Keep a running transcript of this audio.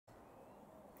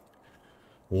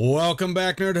Welcome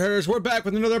back, Nerd Herders. We're back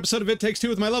with another episode of It Takes Two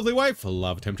with my lovely wife,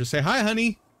 Love Temptress. Say hi,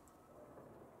 honey.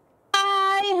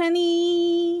 Hi,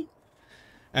 honey.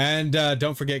 And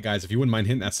don't forget, guys, if you wouldn't mind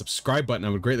hitting that subscribe button, I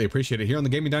would greatly appreciate it. Here on the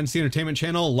Gaming Dynasty Entertainment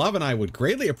channel, Love and I would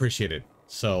greatly appreciate it.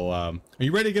 So, are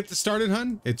you ready to get this started,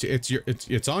 hun?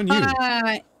 It's on you.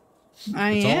 I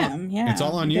am. Yeah. It's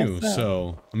all on you.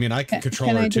 So, I mean, I can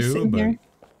control her too, but here?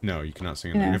 no, you cannot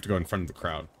sing in there. You have to go in front of the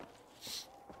crowd.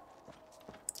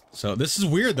 So this is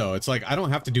weird though. It's like I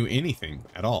don't have to do anything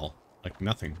at all. Like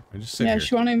nothing. I just sit here. Yeah,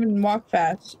 she won't even walk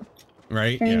fast.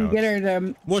 Right? Can't even get her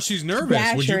to. Well, she's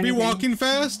nervous. Would you be walking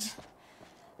fast?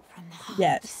 From the heart.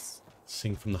 Yes.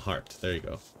 Sing from the heart. There you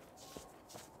go.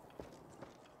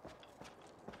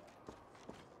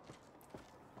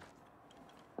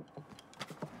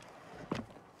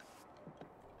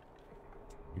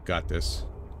 You got this.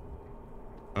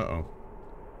 Uh-oh.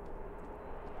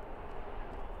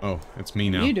 Oh, it's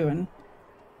me now. What are you doing?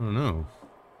 I don't know.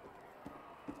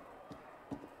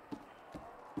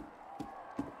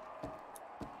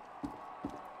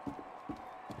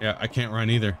 Yeah, I can't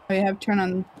run either. Oh, you have turn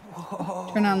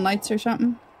on lights or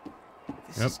something?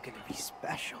 This is gonna be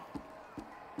special.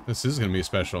 This is gonna be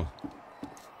special.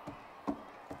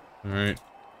 Alright.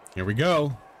 Here we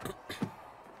go.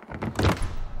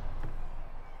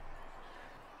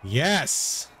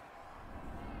 Yes!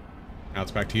 Now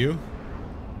it's back to you.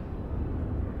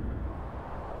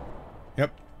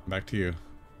 Yep, back to you.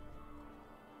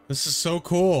 This is so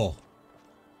cool.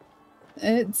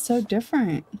 It's so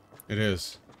different. It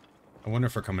is. I wonder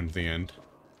if we're coming to the end.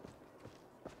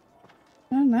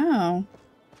 I don't know.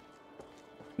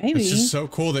 Maybe. It's just so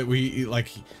cool that we,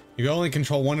 like, you only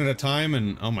control one at a time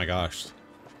and, oh my gosh.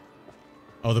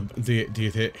 Oh, do you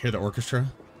hear the orchestra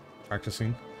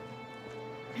practicing?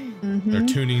 Mm-hmm. They're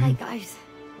tuning. Hi, guys.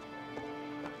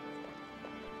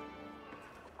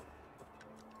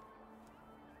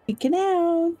 Freaking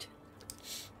out.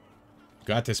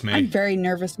 Got this, May. I'm very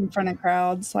nervous in front of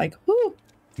crowds. Like, whoo.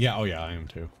 Yeah, oh yeah, I am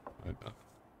too.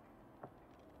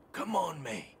 Come on,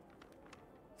 May.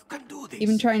 You can do this.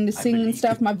 Even trying to sing and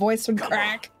stuff, my voice would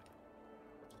crack.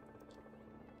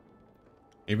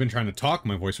 Even trying to talk,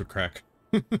 my voice would crack.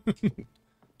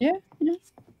 Yeah, yeah.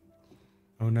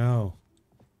 Oh no.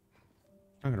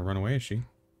 Not gonna run away, is she?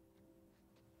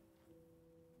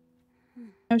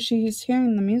 Oh, she's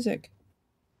hearing the music.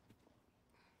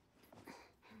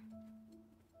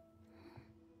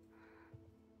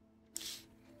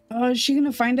 Oh, is she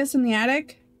gonna find us in the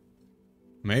attic?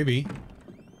 Maybe.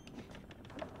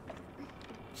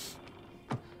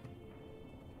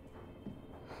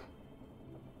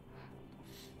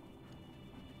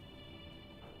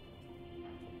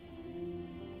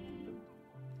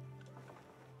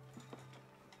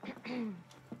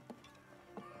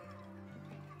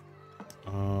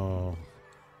 Oh.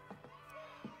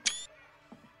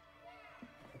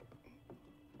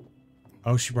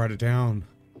 Oh, she brought it down.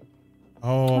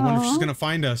 Oh, I wonder if she's gonna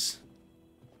find us.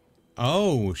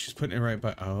 Oh, she's putting it right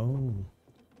by. Oh.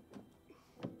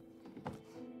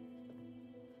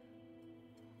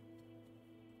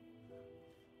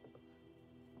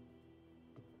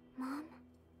 Mom,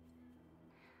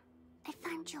 I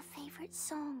found your favorite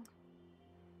song.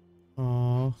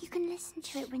 Oh. You can listen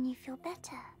to it when you feel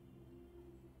better.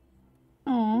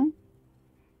 Aw.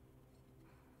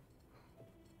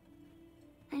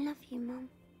 I love you, Mom.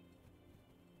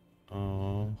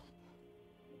 Oh.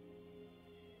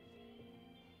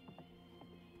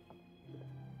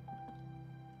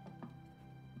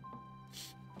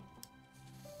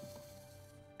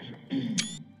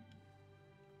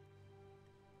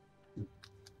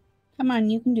 Come on,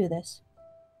 you can do this.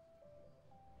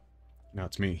 Now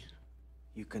it's me.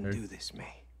 You can do this,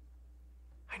 May.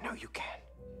 I know you can.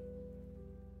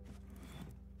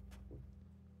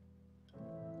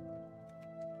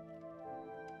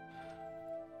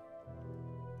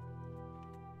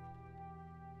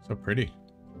 So pretty.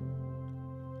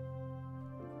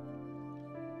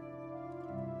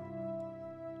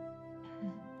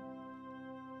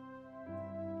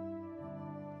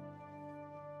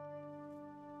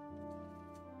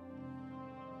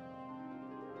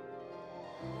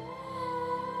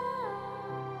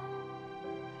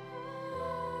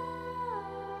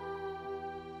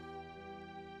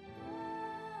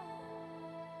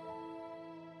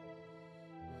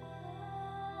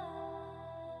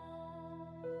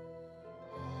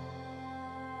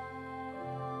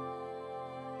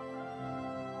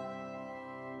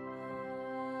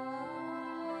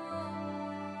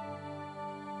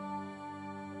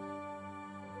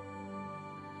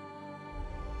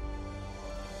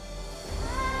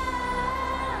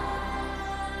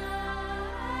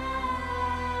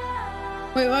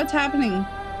 Wait, what's happening?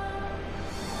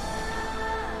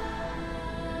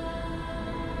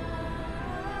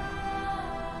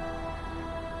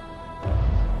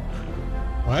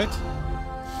 What?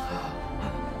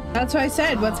 That's what I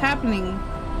said. What's happening?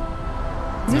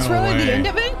 Is this No really way. the end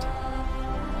of it?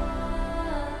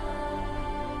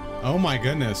 Oh my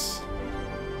goodness.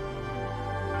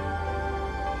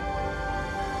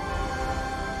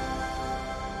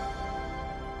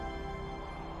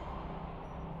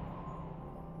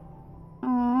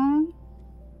 Aww.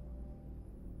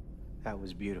 That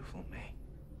was beautiful, May.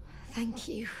 Thank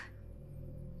you.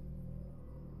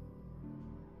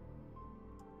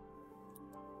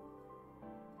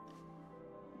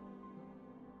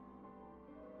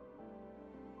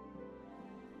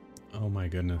 Oh my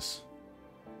goodness.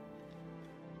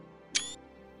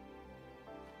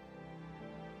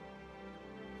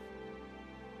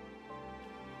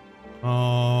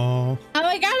 Oh. Oh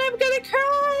my god, I'm gonna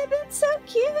cry. That's so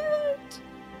cute.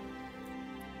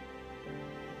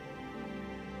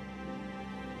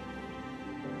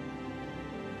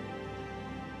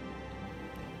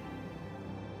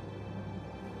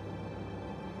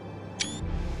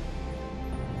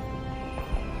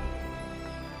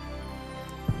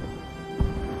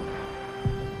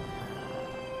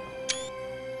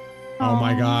 Oh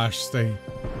my Aw. gosh, they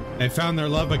found their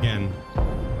love again.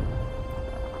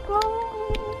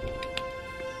 Oh.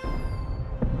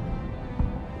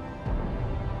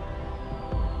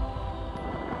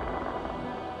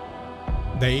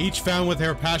 They each found what they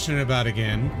were passionate about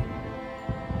again.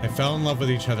 They fell in love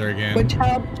with each other again. Which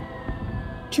helped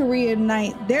to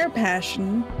reunite their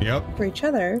passion Yep. for each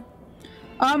other.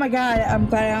 Oh my god, I'm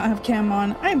glad I don't have Cam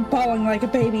on. I'm bawling like a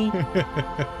baby.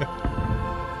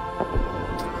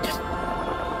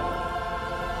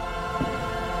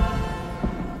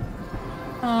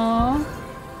 Aww.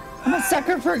 I'm a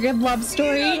sucker for a good love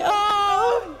story.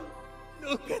 Oh,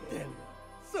 Look at them.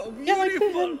 So yeah, like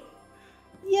beautiful.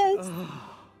 yes.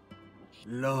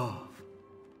 Love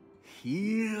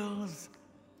heals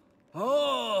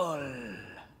all.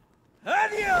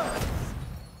 Adios.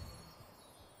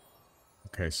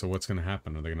 Okay, so what's gonna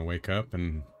happen? Are they gonna wake up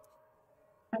and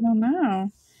I don't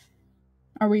know.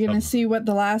 Are we gonna Um. see what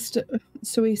the last?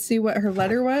 So we see what her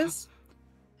letter was.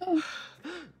 Oh.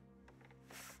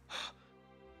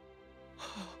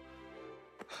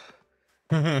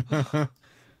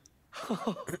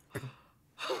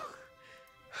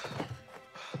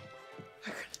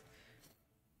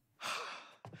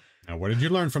 Now, what did you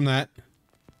learn from that?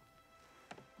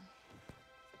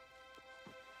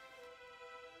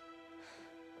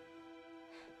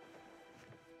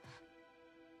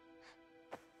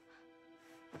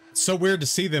 It's so weird to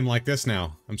see them like this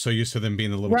now. I'm so used to them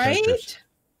being the little characters. Right?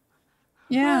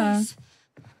 Yeah. Rose,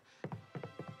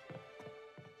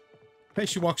 Hey,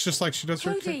 she walks just like she does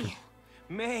her character. Cody,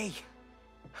 May.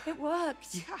 it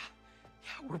worked.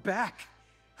 Yeah, we're back.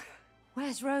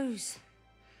 Where's Rose?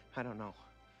 I don't know.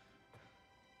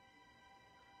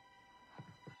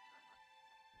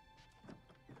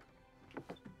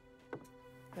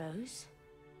 Rose?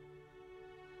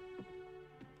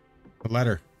 The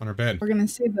letter on her bed. We're gonna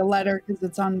see the letter because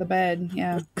it's on the bed.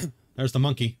 Yeah. There's the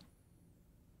monkey.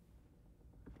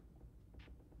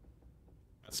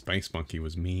 That space monkey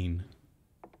was mean.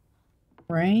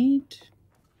 Right?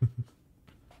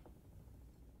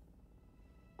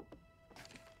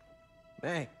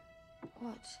 May,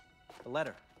 What? the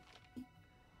letter.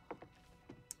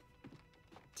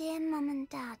 Dear Mum and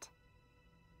Dad,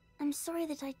 I'm sorry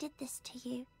that I did this to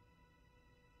you.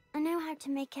 I know how to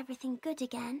make everything good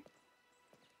again.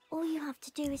 All you have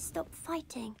to do is stop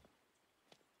fighting.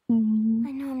 Mhm.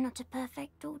 I know I'm not a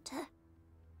perfect daughter.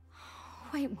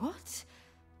 Wait, what?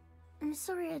 I'm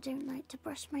sorry I don't like to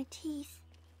brush my teeth.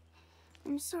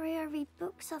 I'm sorry I read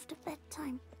books after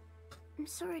bedtime. I'm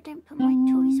sorry I don't put my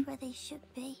toys where they should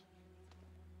be.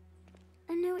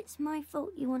 I know it's my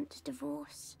fault you want to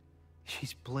divorce.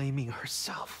 She's blaming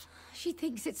herself. She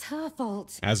thinks it's her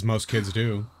fault. As most kids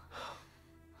do.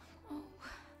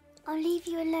 I'll leave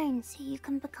you alone so you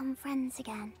can become friends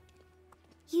again.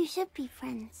 You should be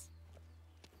friends.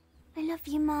 I love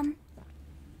you, Mum.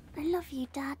 I love you,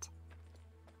 Dad.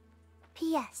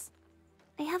 P.S.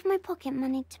 I have my pocket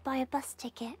money to buy a bus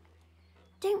ticket.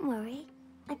 Don't worry.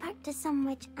 I packed a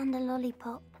sandwich and a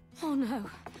lollipop. Oh no.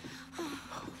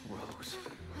 Rose.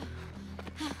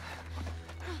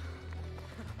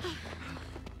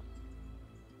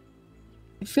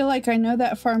 I feel like I know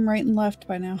that farm right and left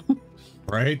by now.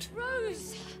 Right?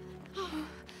 Rose!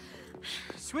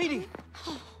 Sweetie.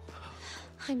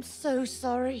 I'm so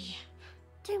sorry.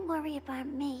 Don't worry about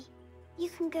me. You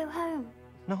can go home.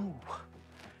 No.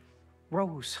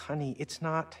 Rose, honey, it's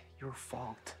not your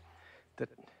fault that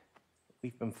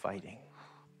we've been fighting.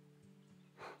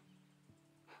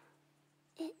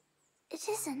 It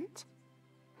isn't.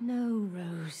 No,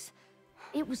 Rose.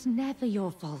 It was never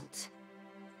your fault.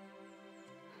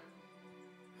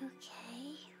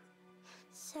 Okay.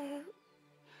 So,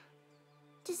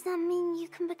 does that mean you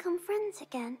can become friends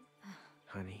again?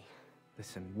 Honey,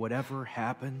 listen, whatever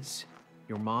happens,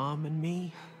 your mom and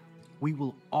me, we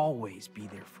will always be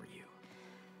there for you.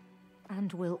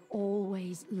 And we'll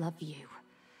always love you.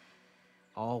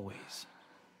 Always.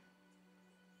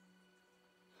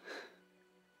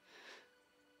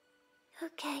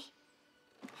 Okay.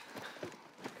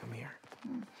 Come here.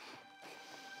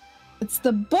 It's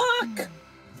the book.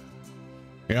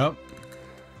 Yep.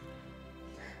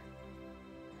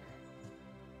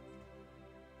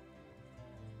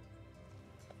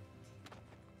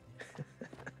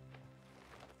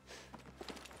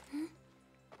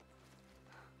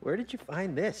 Where did you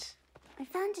find this? I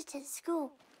found it at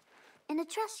school. In a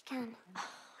trash can.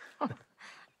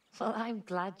 Well, I'm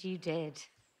glad you did.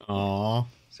 Aw.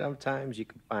 Sometimes you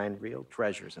can find real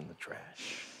treasures in the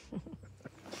trash.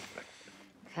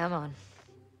 Come on.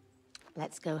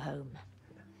 Let's go home.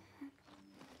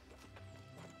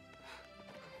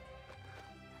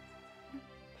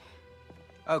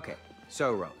 Okay,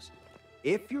 so Rose,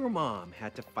 if your mom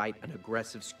had to fight an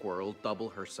aggressive squirrel double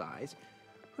her size,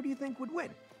 who do you think would win?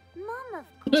 Mom,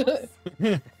 of course.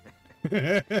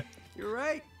 You're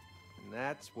right. And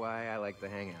that's why I like to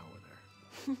hang out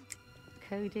with her.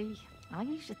 Cody, I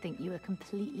used to think you were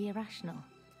completely irrational.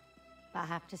 But I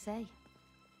have to say,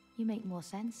 you make more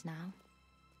sense now.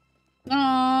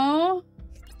 Aww.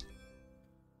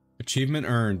 Achievement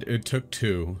earned. It took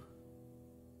 2.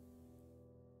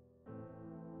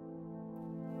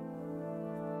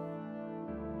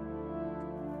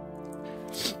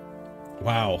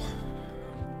 Wow.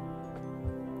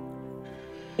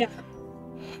 Yeah.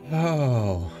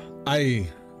 Oh, I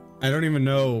don't even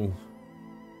know.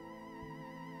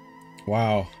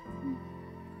 Wow.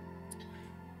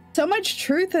 So much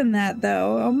truth in that,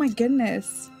 though. Oh my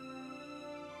goodness.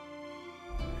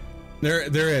 There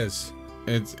is.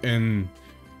 It's in.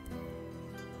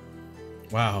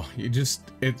 Wow, it's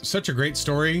such a great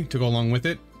story to go along with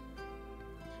it.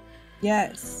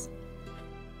 Yes.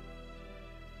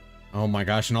 Oh my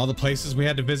gosh, and all the places we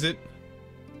had to visit.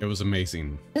 It was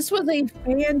amazing. This was a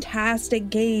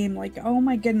fantastic game. Like, oh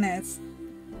my goodness.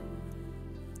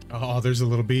 Oh, there's a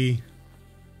little bee.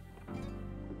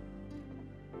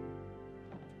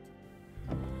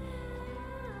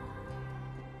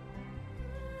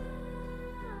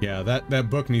 Yeah, that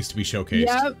book needs to be showcased.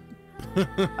 Yep.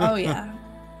 Oh yeah.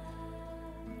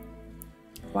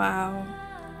 Wow.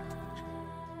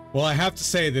 Well, I have to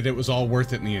say that it was all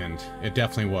worth it in the end. It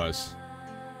definitely was.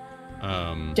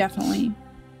 Definitely.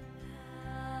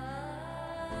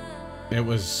 It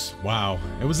was, wow.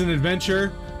 It was an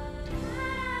adventure.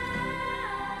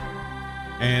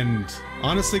 And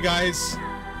honestly, guys,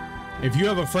 if you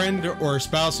have a friend or a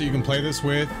spouse that you can play this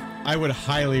with, I would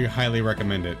highly, highly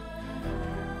recommend it.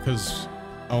 Because,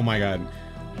 oh my god.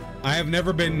 I have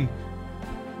never been,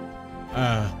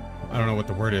 I don't know what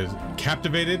the word is,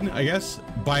 captivated, I guess,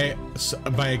 by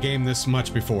a game this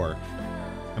much before.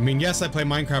 I mean, yes, I play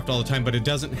Minecraft all the time, but it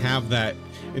doesn't have that,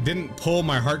 it didn't pull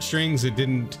my heartstrings, it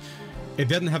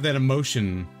doesn't have that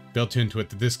emotion built into it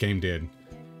that this game did.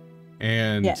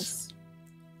 And yes.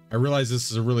 I realize this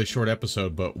is a really short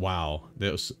episode, but wow,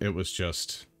 it was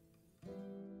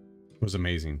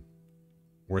amazing.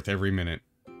 Worth every minute.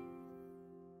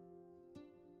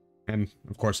 And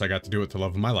of course I got to do it to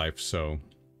love of my life, so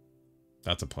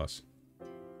that's a plus.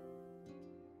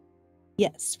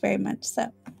 Yes, very much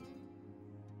so.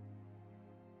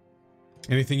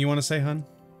 Anything you want to say, hun?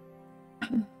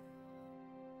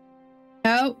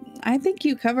 No, I think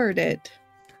you covered it.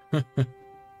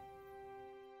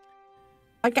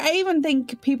 Like, I even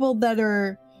think people that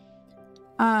are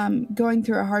going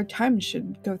through a hard time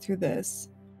should go through this.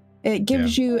 It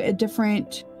gives you a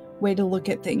different way to look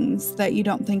at things that you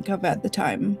don't think of at the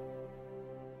time.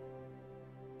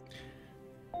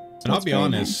 And I'll be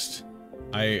honest,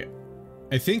 nice.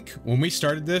 I think when we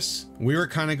started this, we were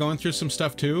kind of going through some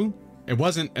stuff too. It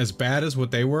wasn't as bad as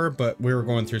what they were, but we were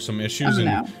going through some issues.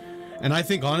 And I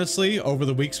think honestly, over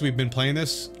the weeks we've been playing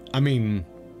this, I mean,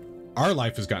 our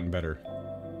life has gotten better.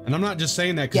 And I'm not just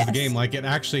saying that because the game, like, it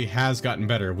actually has gotten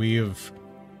better. We've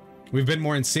been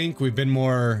more in sync. We've been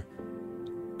more,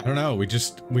 I don't know,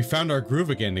 we found our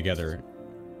groove again together.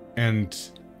 And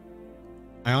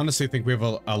I honestly think we have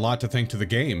a lot to thank to the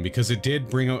game, because it did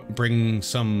bring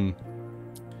some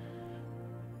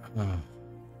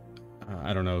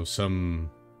I don't know, some...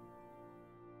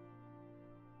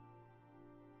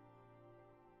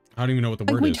 I don't even know what the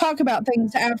word is. We talk about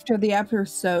things after the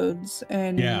episodes,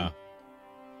 and yeah,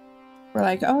 we're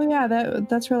like, oh yeah,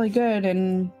 that's really good,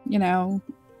 and you know,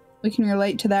 we can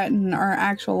relate to that in our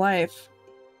actual life.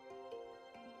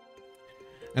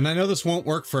 And I know this won't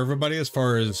work for everybody as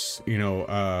far as, you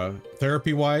know,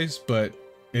 therapy wise, but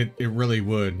it really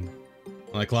would.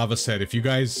 Like Lava said, if you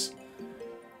guys,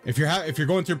 if you're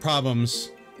going through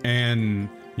problems and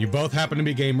you both happen to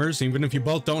be gamers, even if you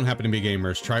both don't happen to be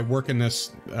gamers, try working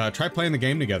this, try playing the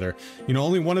game together. You know,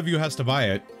 only one of you has to buy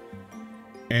it,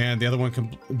 and the other one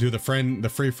can do the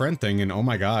free friend thing. And oh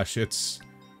my gosh, I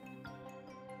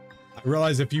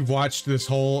realize if you've watched this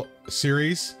whole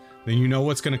series, then you know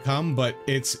what's gonna come, but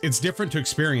it's different to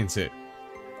experience it.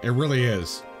 It really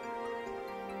is.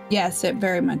 Yes, it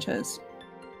very much is.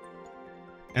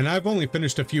 And I've only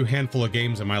finished a few handful of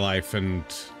games in my life, and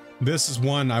this is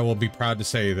one I will be proud to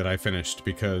say that I finished,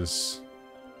 because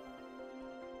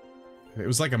it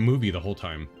was like a movie the whole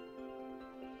time.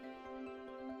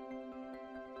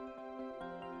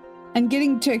 And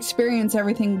getting to experience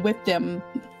everything with them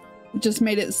just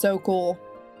made it so cool.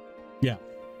 Yeah.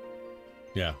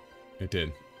 Yeah, it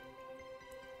did.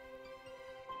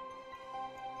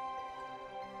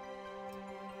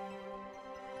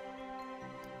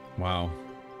 Wow.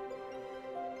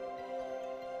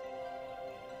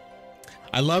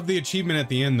 I love the achievement at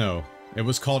the end, though. It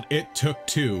was called It Took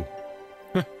Two.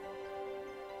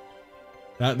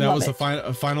 that was the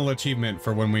final achievement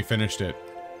for when we finished it.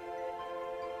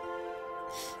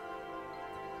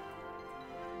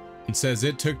 It says,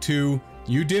 it took two,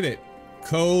 you did it.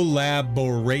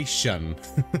 Collaboration.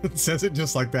 It says it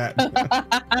just like that.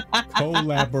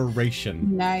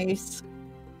 Collaboration. Nice.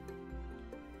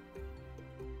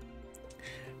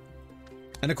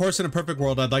 And of course, in a perfect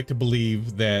world, I'd like to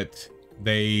believe that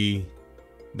they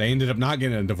ended up not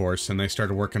getting a divorce, and they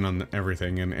started working on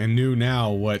everything and knew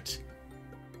now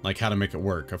like how to make it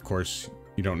work. Of course,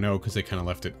 you don't know, because they kind of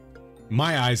left it, in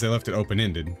my eyes, they left it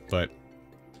open-ended, but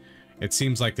it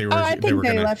seems like they were. I think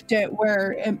they left it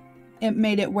where it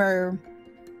made it where,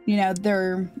 you know,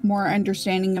 they're more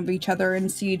understanding of each other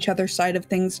and see each other's side of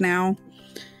things now.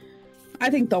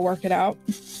 I think they'll work it out.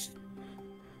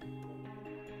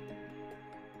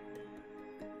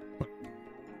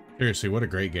 Seriously, what a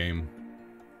great game.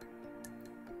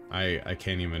 I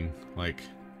can't even, like...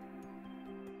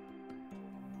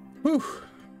 Whew.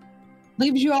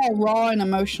 Leaves you all raw and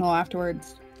emotional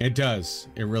afterwards. It does.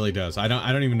 It really does. I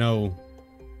don't even know...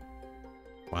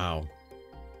 Wow.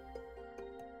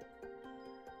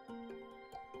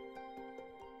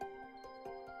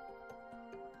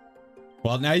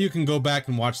 Well, now you can go back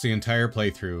and watch the entire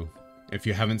playthrough if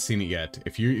you haven't seen it yet.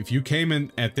 If you came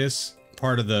in at this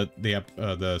part of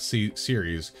the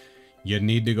series, you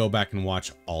need to go back and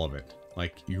watch all of it.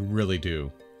 Like, you really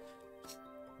do,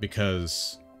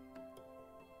 because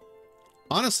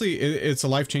honestly, it's a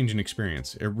life-changing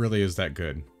experience. It really is that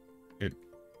good.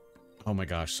 Oh my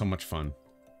gosh, so much fun.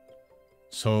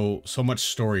 So much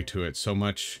story to it. So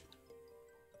much.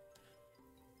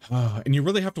 And you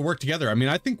really have to work together. I mean,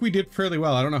 I think we did fairly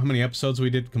well. I don't know how many episodes we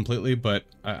did completely, but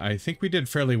I think we did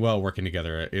fairly well working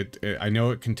together. I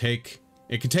know it can take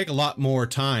a lot more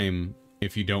time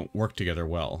if you don't work together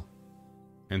well.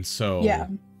 And so yeah,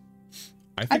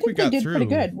 I think we got did through pretty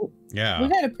good. Yeah, we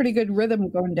got a pretty good rhythm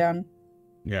going down.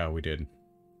 Yeah, we did.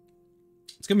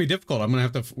 It's gonna be difficult. We're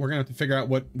gonna have to figure out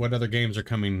what other games are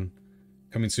coming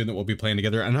soon that we'll be playing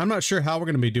together. And I'm not sure how we're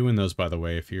gonna be doing those, by the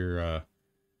way. If you're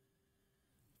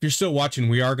still watching,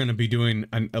 we are gonna be doing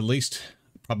at least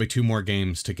probably 2 more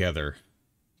games together,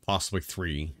 possibly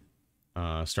 3,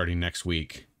 starting next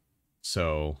week.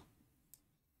 So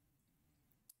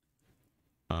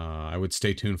I would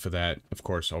stay tuned for that. Of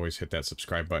course, always hit that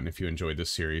subscribe button if you enjoyed this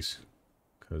series,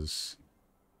 because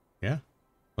yeah.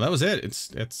 Well, that was it.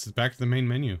 It's back to the main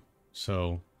menu.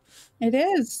 So it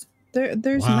is.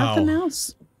 There's wow. Nothing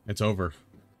else. It's over.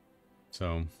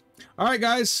 So, all right,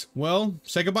 guys. Well,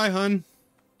 say goodbye, hun.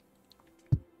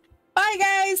 Bye,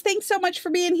 guys. Thanks so much for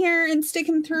being here and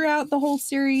sticking throughout the whole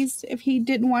series. If you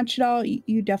didn't watch it all,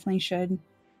 you definitely should.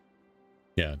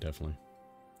 Yeah, definitely.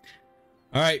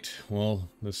 All right. Well,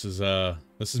 this is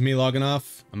me logging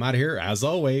off. I'm out of here. As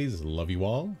always, love you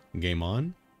all. Game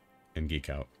on and geek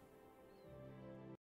out.